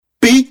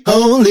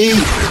holy.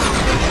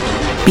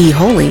 Be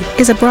Holy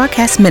is a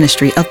broadcast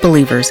ministry of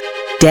believers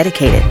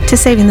dedicated to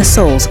saving the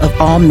souls of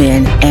all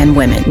men and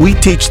women. We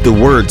teach the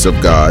words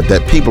of God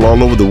that people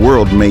all over the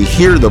world may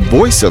hear the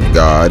voice of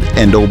God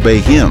and obey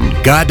Him.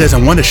 God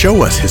doesn't want to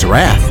show us His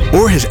wrath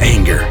or His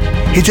anger.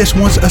 He just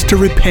wants us to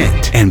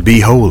repent and be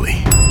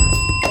holy.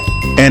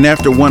 And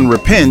after one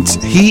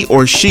repents, he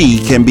or she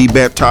can be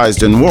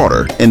baptized in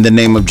water in the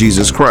name of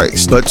Jesus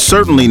Christ, but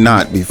certainly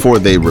not before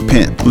they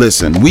repent.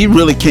 Listen, we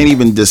really can't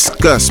even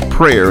discuss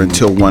prayer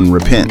until one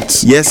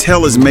repents. Yes,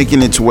 hell is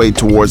making its way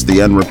towards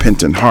the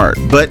unrepentant heart,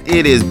 but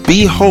it is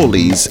Be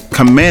Holy's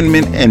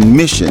commandment and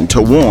mission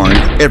to warn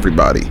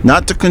everybody,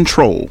 not to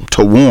control,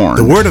 to warn.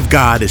 The Word of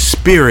God is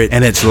spirit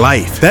and it's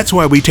life. That's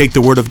why we take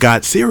the Word of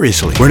God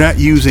seriously. We're not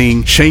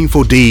using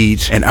shameful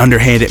deeds and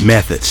underhanded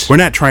methods. We're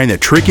not trying to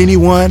trick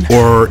anyone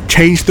or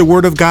change the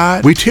Word of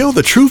God. We tell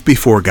the truth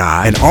before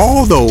God, and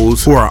all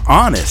those who are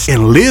honest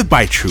and live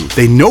by truth,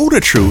 they know the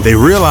truth, they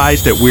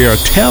realize that we are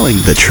telling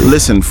the truth.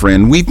 Listen,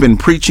 friend, we've been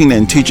preaching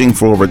and teaching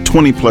for over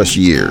 20 plus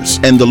years,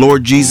 and the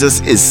Lord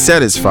Jesus is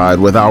satisfied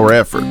with our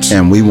efforts,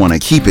 and we want to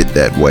keep it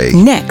that way.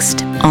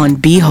 Next on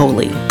Be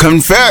Holy.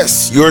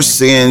 Confess your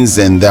sins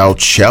and thou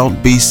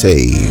shalt be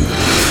saved.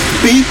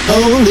 Be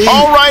holy.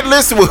 All right,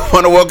 listen, we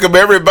want to welcome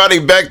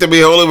everybody back to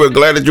Be Holy. We're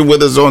glad that you're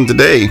with us on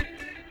today.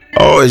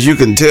 Oh, as you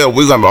can tell,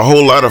 we're going to have a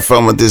whole lot of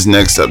fun with this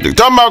next subject.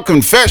 Talking about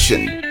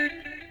confession.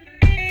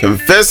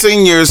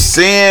 Confessing your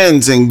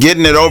sins and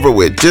getting it over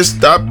with. Just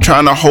stop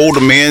trying to hold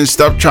them in.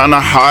 Stop trying to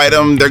hide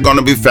them. They're going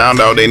to be found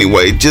out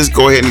anyway. Just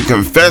go ahead and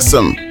confess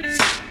them.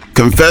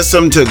 Confess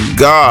them to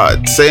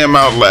God. Say them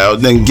out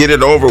loud, then get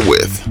it over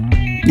with.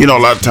 You know, a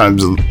lot of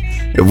times,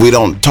 if we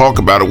don't talk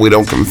about it, we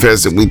don't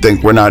confess it, we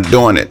think we're not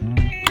doing it.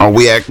 Or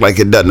we act like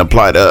it doesn't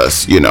apply to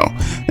us, you know.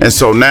 And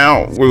so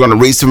now we're going to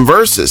read some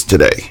verses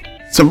today.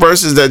 Some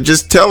verses that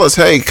just tell us,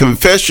 hey,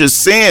 confess your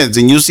sins,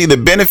 and you'll see the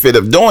benefit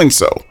of doing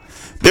so.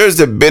 There's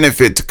the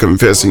benefit to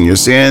confessing your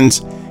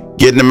sins,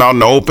 getting them out in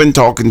the open,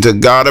 talking to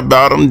God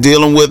about them,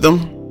 dealing with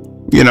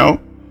them, you know.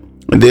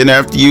 And then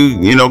after you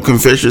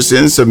confess your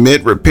sins,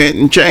 submit, repent,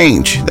 and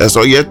change. That's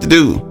all you have to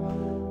do.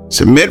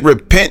 Submit,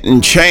 repent,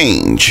 and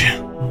change,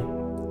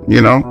 you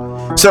know.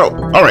 So,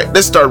 all right,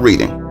 let's start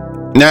reading.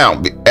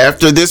 Now,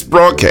 after this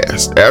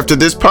broadcast, after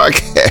this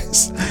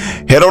podcast,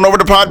 head on over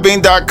to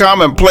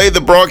podbean.com and play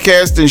the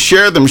broadcast and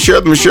share them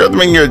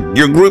in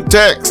your group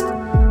text.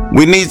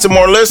 We need some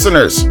more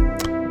listeners.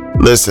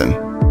 Listen,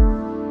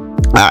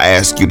 I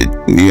ask you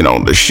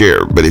to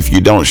share, but if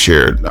you don't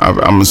share it,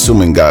 I'm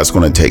assuming God's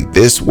going to take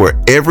this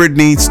wherever it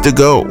needs to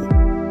go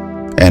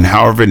and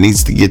however it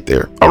needs to get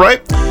there. All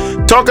right.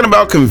 Talking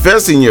about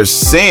confessing your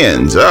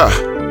sins.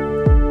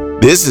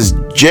 This is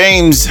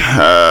James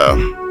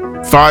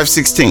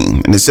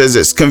 5:16, and it says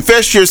this: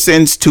 confess your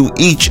sins to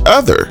each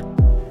other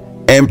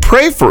and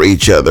pray for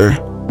each other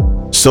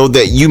so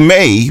that you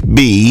may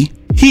be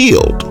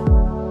healed.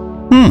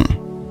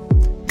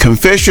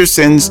 Confess your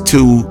sins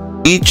to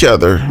each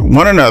other,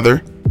 one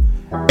another,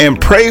 and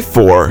pray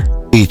for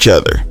each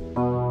other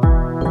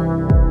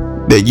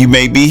that you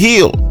may be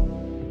healed.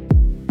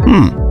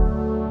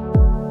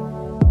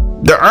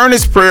 The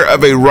earnest prayer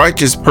of a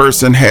righteous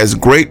person has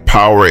great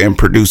power and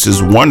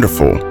produces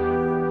wonderful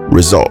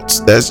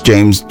results. That's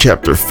James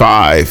chapter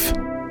 5,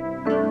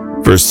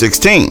 verse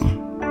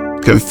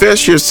 16.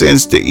 Confess your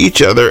sins to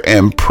each other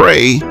and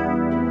pray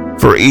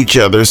for each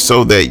other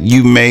so that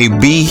you may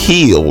be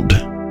healed.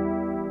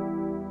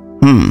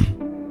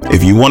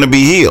 If you want to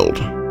be healed,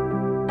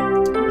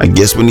 I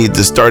guess we need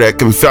to start at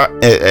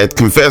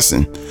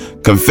confessing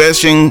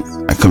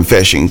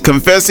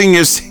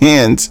your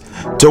sins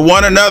to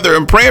one another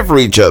and praying for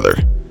each other,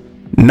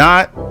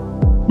 not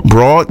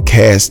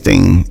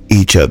broadcasting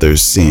each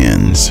other's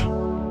sins.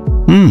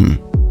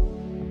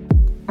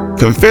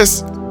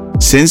 Confess your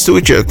sins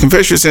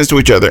to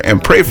each other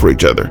and pray for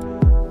each other,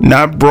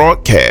 not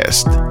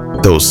broadcast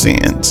those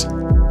sins.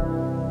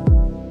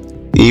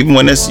 Even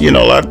when it's, a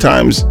lot of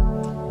times,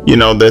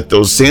 that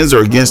those sins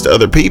are against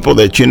other people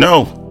that you're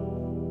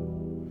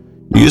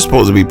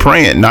supposed to be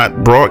praying,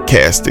 not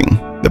broadcasting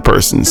the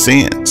person's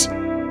sins.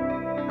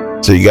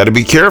 So you got to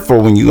be careful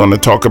when you're going to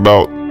talk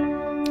about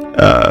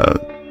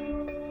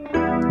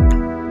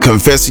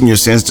confessing your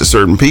sins to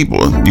certain people.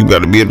 You got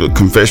to be able to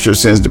confess your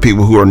sins to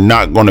people who are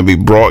not going to be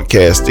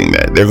broadcasting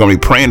that. They're going to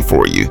be praying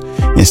for you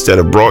instead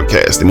of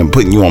broadcasting and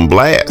putting you on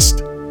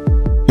blast.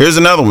 Here's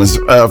another one.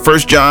 1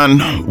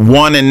 John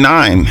 1 and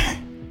 9.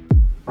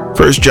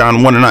 1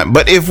 John 1 and 9.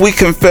 But if we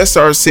confess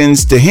our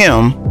sins to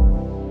him,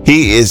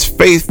 he is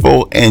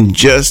faithful and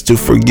just to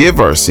forgive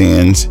our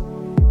sins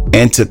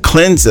and to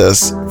cleanse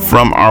us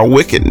from our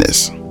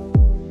wickedness.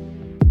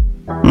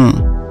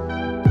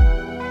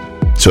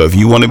 So if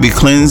you want to be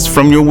cleansed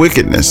from your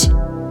wickedness,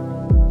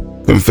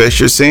 confess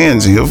your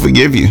sins and he'll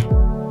forgive you.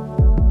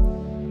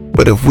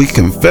 But if we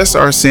confess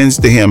our sins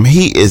to him,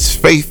 he is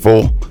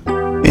faithful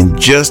and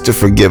just to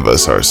forgive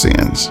us our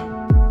sins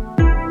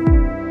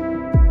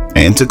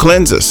and to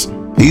cleanse us.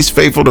 He's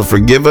faithful to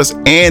forgive us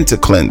and to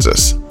cleanse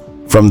us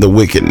from the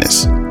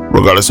wickedness,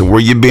 regardless of where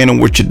you've been and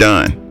what you've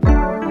done.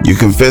 You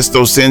confess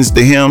those sins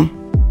to him.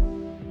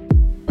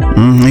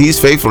 He's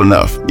faithful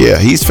enough. Yeah,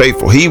 he's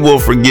faithful. He will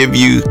forgive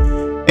you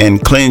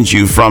and cleanse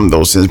you from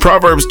those sins.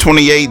 Proverbs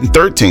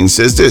 28:13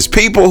 says this: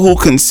 people who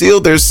conceal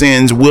their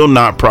sins will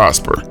not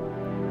prosper,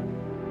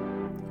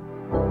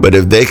 but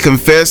if they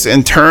confess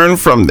and turn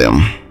from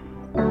them,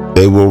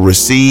 they will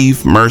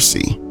receive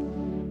mercy.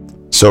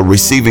 So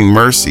receiving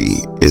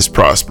mercy is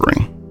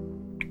prospering.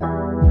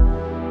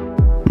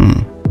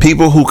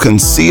 People who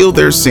conceal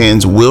their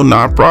sins will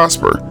not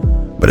prosper,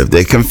 but if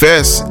they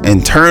confess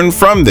and turn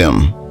from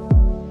them,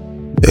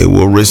 they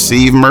will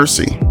receive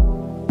mercy.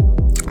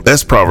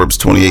 That's Proverbs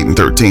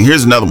 28:13.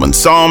 Here's another one.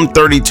 Psalm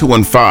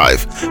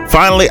 32:5.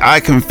 Finally, I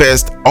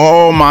confessed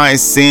all my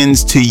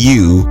sins to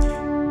you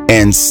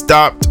and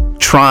stopped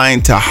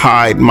trying to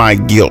hide my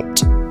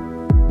guilt.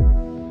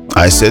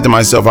 I said to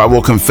myself, I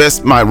will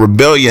confess my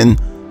rebellion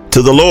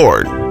to the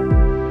Lord,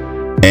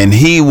 and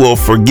he will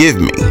forgive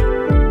me.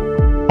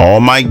 All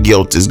my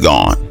guilt is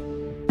gone.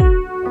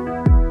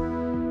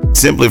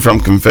 Simply from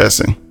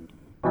confessing.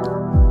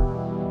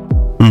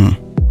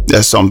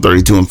 That's Psalm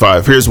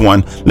 32:5. Here's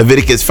one.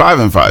 Leviticus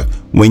 5:5.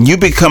 When you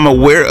become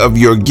aware of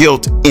your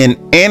guilt in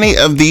any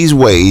of these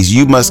ways,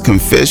 you must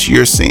confess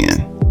your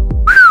sin.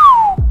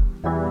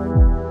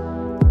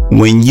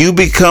 When you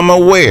become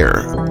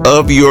aware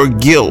of your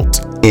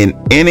guilt in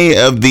any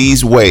of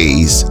these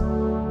ways,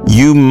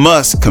 you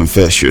must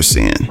confess your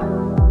sin.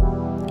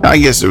 I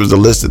guess there was a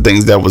list of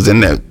things that was in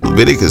that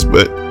Leviticus,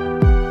 but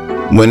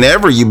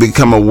whenever you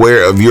become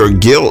aware of your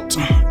guilt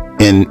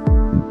in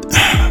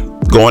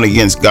going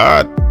against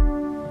God,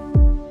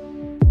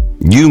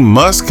 you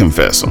must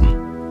confess them.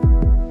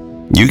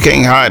 You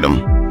can't hide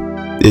them.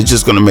 It's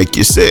just going to make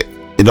you sick.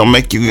 It don't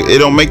make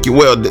you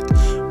well.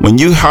 When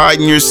you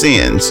hiding your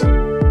sins,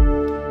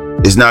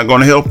 it's not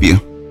going to help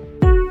you.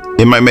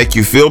 It might make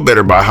you feel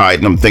better by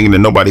hiding them, thinking that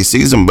nobody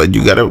sees them, but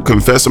you got to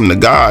confess them to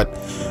God,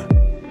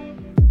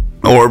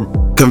 or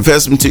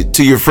confess them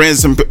to your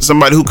friends,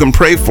 somebody who can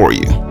pray for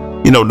you.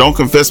 Don't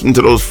confess them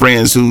to those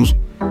friends who's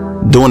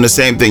doing the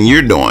same thing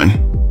you're doing.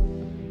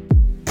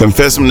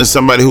 Confess them to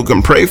somebody who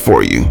can pray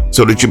for you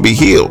so that you be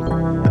healed.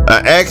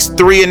 Acts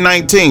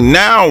 3:19.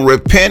 Now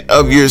repent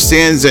of your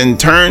sins and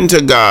turn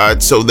to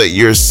God so that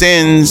your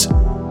sins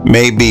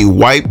may be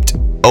wiped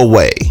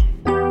away.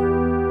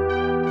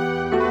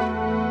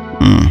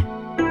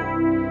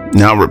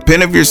 Now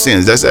repent of your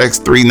sins. That's Acts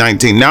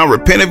 3:19. Now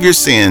repent of your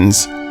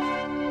sins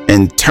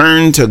and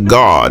turn to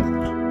God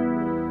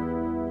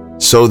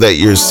so that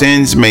your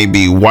sins may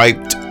be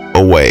wiped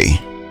away.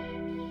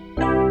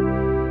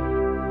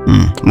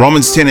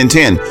 Romans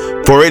 10:10.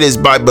 For it is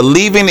by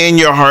believing in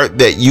your heart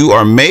that you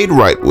are made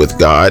right with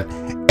God,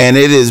 and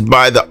it is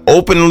by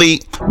openly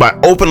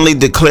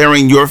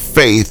declaring your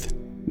faith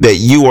that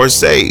you are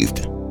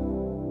saved.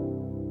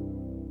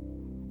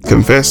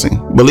 Confessing,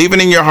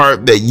 believing in your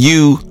heart that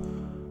you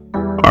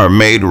are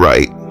made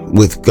right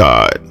with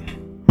God.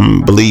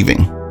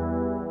 Believing.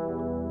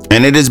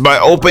 And it is by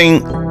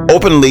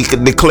openly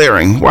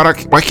declaring.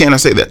 Why can't I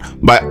say that?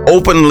 By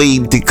openly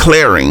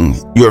declaring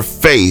your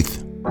faith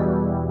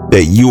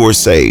that you are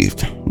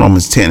saved.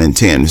 Romans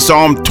 10:10.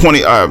 Psalm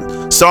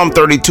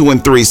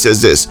 32:3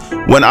 says this: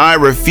 when I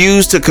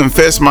refused to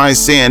confess my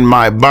sin,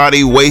 my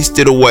body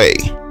wasted away,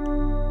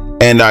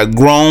 and I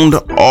groaned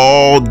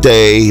all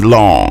day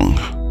long.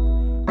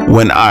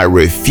 When I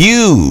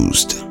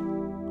refused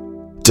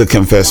to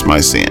confess my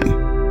sin,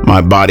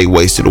 my body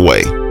wasted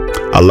away.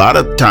 A lot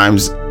of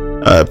times,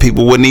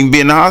 people wouldn't even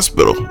be in the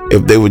hospital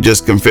if they would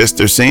just confess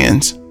their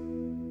sins.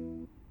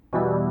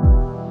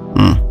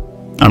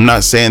 I'm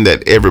not saying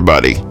that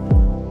everybody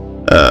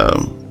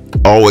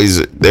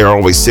they're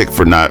always sick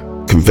for not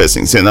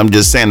confessing sin. I'm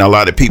just saying a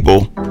lot of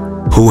people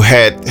who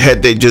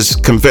had they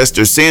just confessed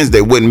their sins,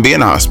 they wouldn't be in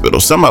the hospital.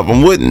 Some of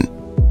them wouldn't.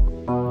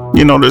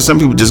 There's some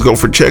people just go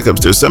for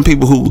checkups. There's some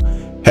people who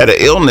had an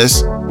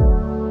illness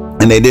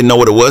and they didn't know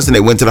what it was, and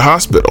they went to the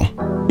hospital,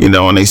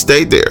 and they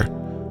stayed there.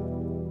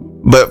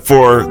 But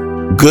for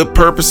good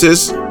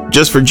purposes,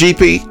 just for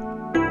GP,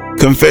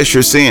 confess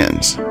your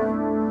sins.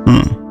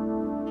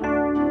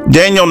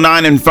 Daniel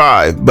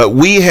 9:5. But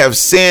we have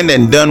sinned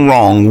and done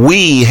wrong.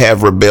 We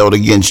have rebelled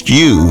against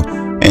you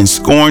and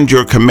scorned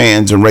your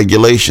commands and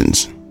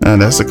regulations. Now,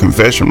 that's a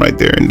confession right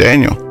there in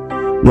Daniel.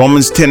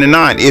 Romans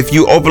 10:9. If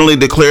you openly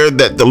declare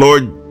that the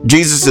Lord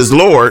Jesus is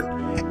Lord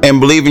and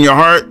believe in your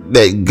heart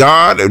that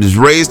God has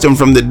raised him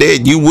from the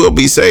dead, you will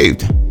be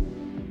saved.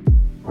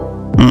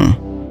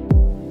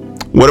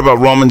 What about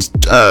Romans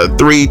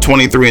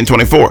 3:23 and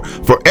 24?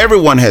 For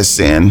everyone has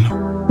sinned.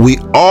 We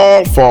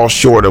all fall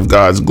short of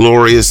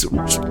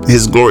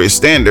his glorious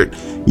standard.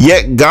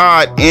 Yet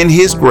God, in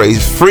his grace,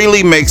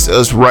 freely makes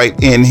us right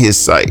in his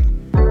sight.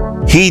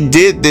 He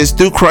did this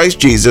through Christ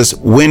Jesus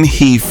when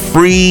he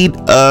freed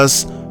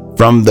us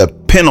from the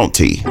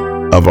penalty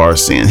of our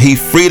sin. He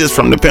freed us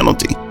from the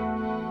penalty.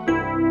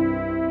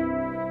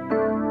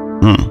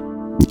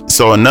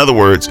 So in other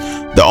words,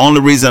 the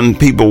only reason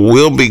people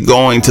will be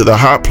going to the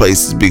hot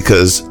place is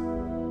because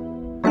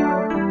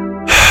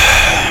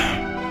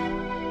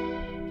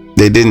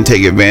They didn't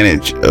take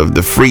advantage of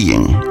the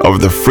freeing, of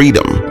the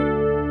freedom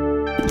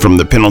from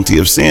the penalty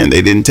of sin.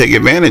 They didn't take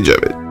advantage of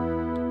it.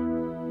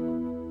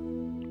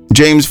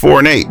 James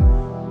 4:8.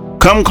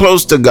 Come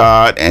close to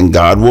God, and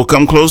God will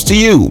come close to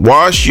you.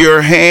 Wash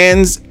your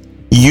hands,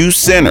 you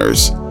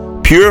sinners.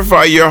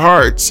 Purify your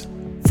hearts,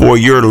 for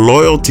your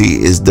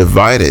loyalty is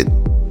divided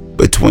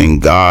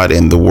between God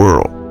and the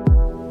world.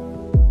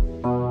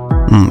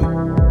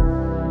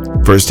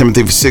 1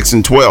 Timothy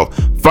 6:12.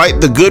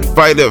 Fight the good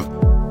fight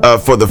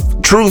for the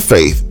true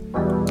faith.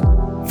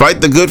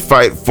 Fight the good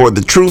fight for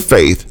the true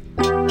faith.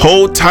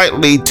 Hold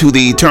tightly to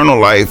the eternal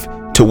life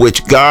to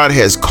which God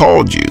has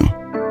called you,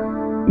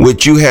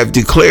 which you have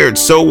declared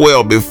so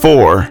well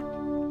before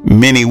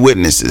many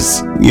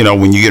witnesses. You know,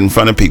 when you get in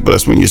front of people,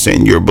 that's when you're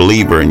saying you're a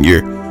believer and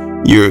you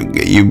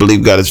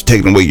believe God has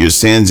taken away your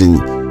sins and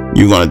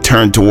you're going to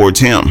turn towards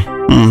him.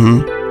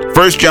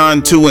 1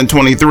 John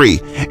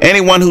 2:23.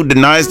 Anyone who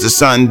denies the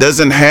Son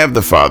doesn't have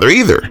the Father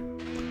either.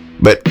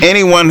 But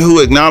anyone who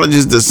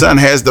acknowledges the Son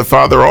has the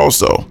Father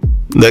also.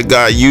 Let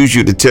God use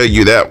you to tell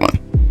you that one.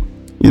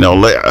 You know,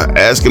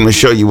 ask him to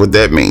show you what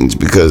that means,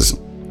 because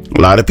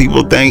a lot of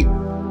people think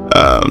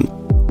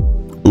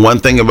one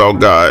thing about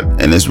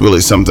God, and it's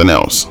really something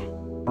else.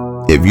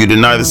 If you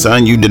deny the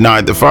Son, you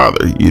deny the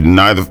Father.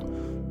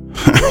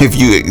 If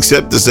you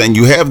accept the Son,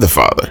 you have the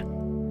Father.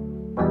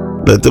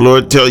 Let the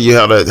Lord tell you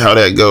how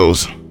that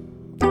goes.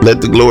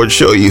 Let the Lord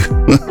show you.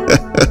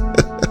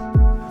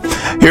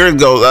 Here it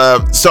goes.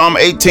 Psalm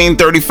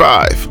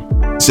 18:35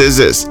 says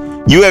this.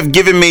 You have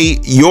given me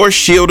your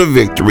shield of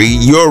victory.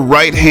 Your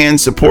right hand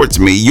supports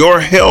me.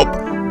 Your help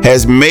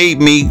has made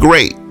me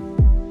great.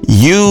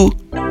 You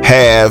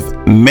have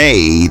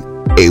made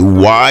a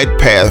wide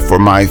path for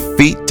my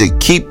feet to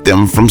keep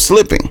them from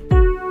slipping.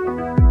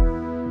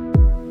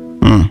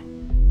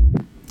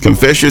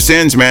 Confess your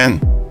sins,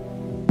 man.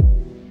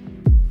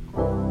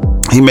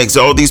 He makes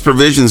all these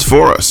provisions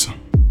for us,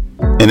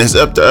 and it's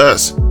up to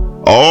us.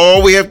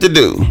 All we have to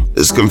do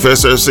is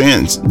confess our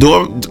sins.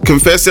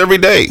 Confess every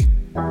day.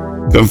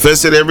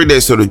 Confess it every day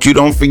so that you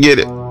don't forget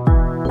it.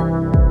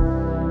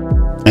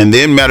 And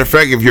then, matter of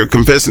fact, if you're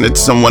confessing it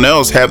to someone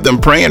else, have them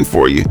praying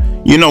for you.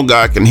 You know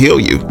God can heal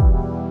you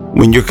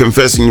when you're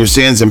confessing your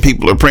sins and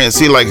people are praying.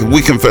 See, like if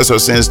we confess our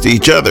sins to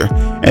each other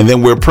and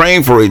then we're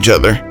praying for each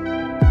other,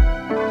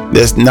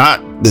 that's not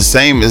the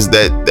same as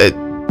that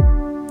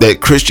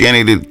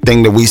Christianity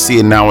thing that we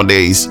see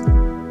nowadays,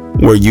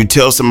 where you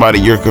tell somebody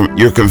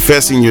you're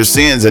confessing your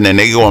sins and then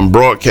they go and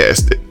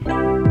broadcast it,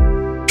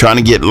 trying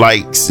to get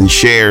likes and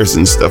shares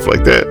and stuff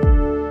like that.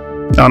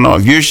 I don't know.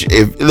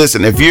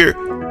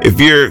 If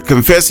you're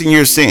confessing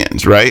your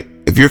sins, right?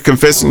 If you're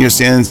confessing your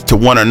sins to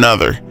one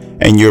another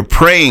and you're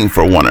praying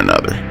for one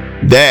another,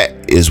 that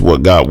is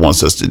what God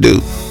wants us to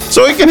do,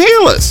 so He can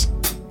heal us.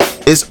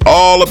 It's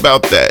all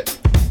about that.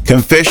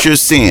 Confess your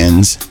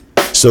sins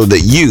so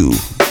that you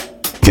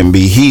can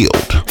be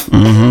healed.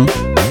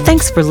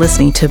 Thanks for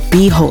listening to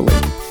Be Holy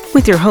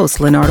with your host,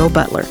 Leonardo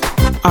Butler.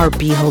 Our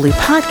Be Holy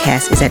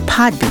podcast is at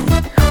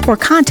Podbean, or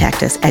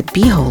contact us at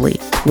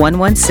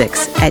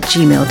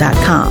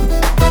beholy116@gmail.com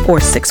or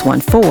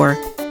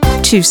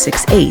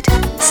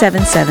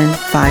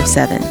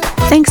 614-268-7757.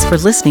 Thanks for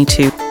listening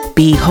to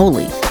Be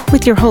Holy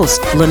with your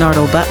host,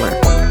 Leonardo Butler.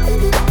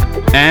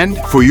 And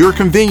for your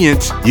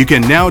convenience, you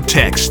can now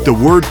text the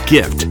word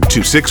GIFT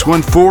to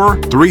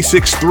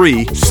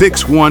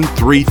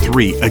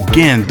 614-363-6133.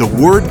 Again, the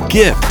word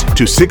GIFT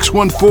to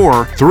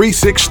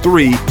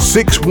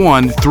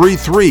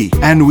 614-363-6133.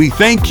 And we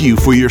thank you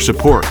for your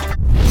support.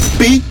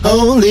 Be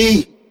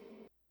holy.